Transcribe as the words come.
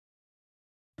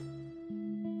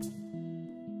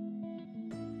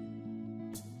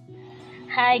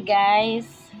Hi guys,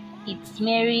 it's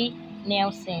Mary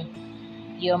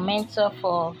Nelson, your mentor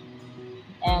for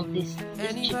this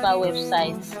cheaper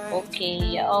website. Okay,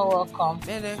 you're all welcome.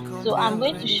 So I'm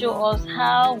going to show us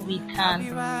how we can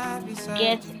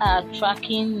get our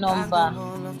tracking number,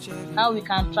 how we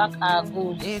can track our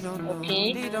goods.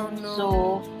 Okay,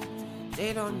 so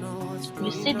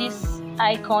you see this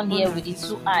icon here with the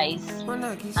two eyes.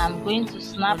 I'm going to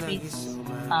snap it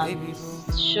and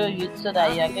show you so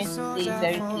that you are going to see it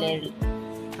very clearly.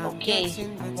 Okay,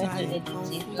 I'm going to edit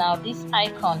it. Now this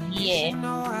icon here, we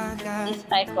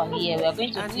are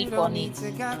going to click on it.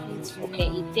 Okay,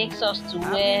 it takes us to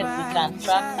where we can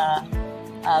track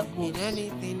our goods.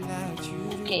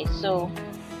 Okay, so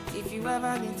we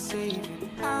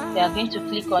are going to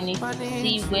click on it to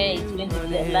see where it's going to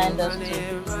land us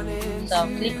to. So I'll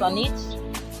click on it,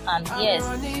 and yes,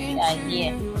 we are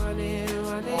here.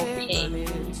 Okay,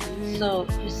 so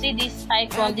you see this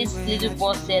icon, this little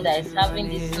box here that is having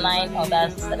these 9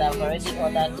 orders that I've already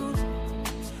ordered.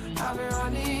 I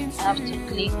have to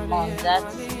click on that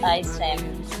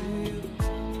item.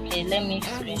 Okay, let me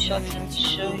screenshot it to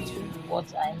show you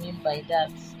what I mean by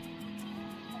that.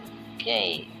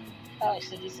 Okay, now you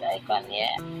see this icon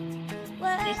here.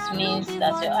 This means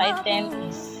that your item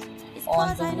is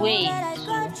on the way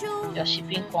to your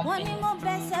shipping company.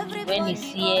 When it's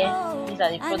here, these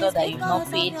are the products that you've not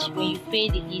paid. When you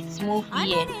paid it, it's moved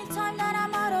here,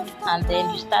 and then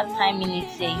you start timing it.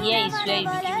 Say here is where you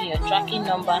will give your tracking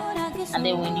number, and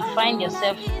then when you find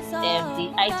yourself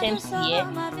the items here,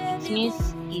 it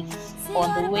means it's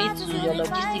on the way to your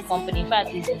logistic company. In fact,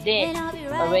 it's there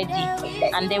already,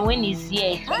 and then when it's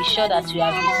here, it will be sure that you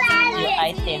have received your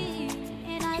item.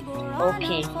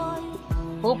 Okay,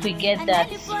 hope we get that.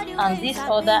 And this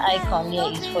other icon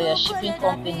here is for your shipping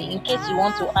company, in case you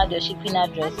want to add your shipping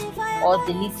address or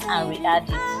delete and re-add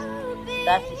it.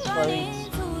 That is for it.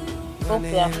 Hope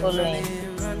you are following.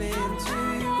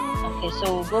 Okay,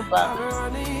 so we'll go back.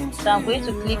 So I'm going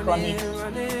to click on it.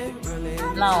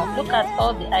 Now look at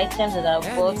all the items that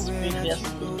I've bought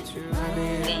previously.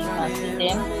 Okay, you can see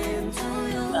them.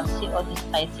 You can see all these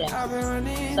items.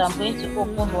 So I'm going to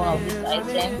open one of these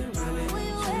items.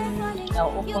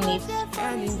 I'll open it.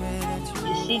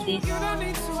 You see this? You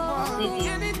see this?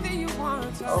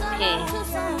 Okay.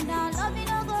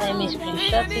 Let me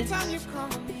screenshot it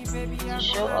to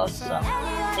show us some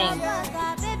things.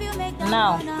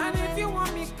 Now,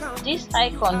 this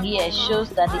icon here shows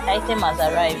that the item has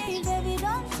arrived,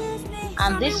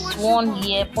 and this one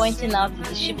here pointing out to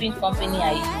the shipping company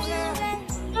I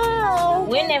use.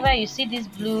 Whenever you see this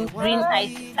green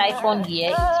icon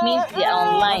here, it means they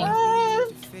are online.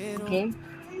 Okay,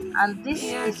 and this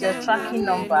is your tracking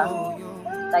number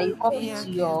that you copy to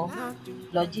your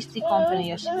logistic company,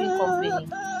 your shipping company.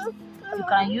 You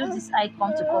can use this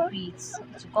icon to copy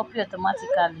it, to copy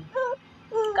automatically.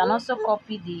 You can also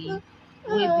copy the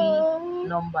Webi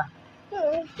number.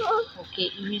 Okay,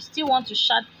 if you still want to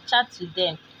chat with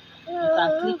them, you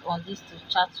can click on this to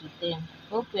chat with them.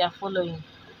 Hope we are following.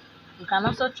 You can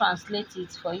also translate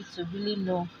it for you to really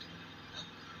know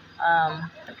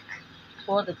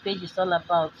what the page is all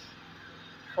about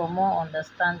for more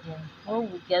understanding.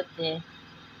 When we get there,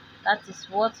 that is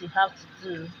what you have to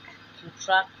do to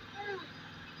track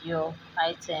your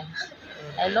items.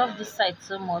 I love this site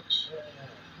so much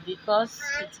because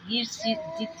it gives you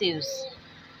details.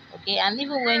 Okay, and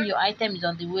even when your item is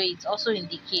on the way, it also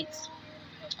indicates.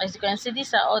 As you can see,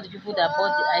 these are all the people that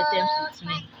bought the items with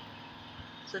me.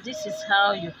 So this is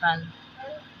how you can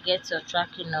get your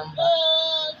tracking number.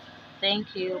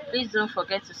 Thank you. Please don't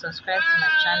forget to subscribe to my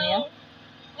channel.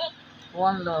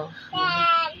 One love,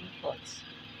 unique imports.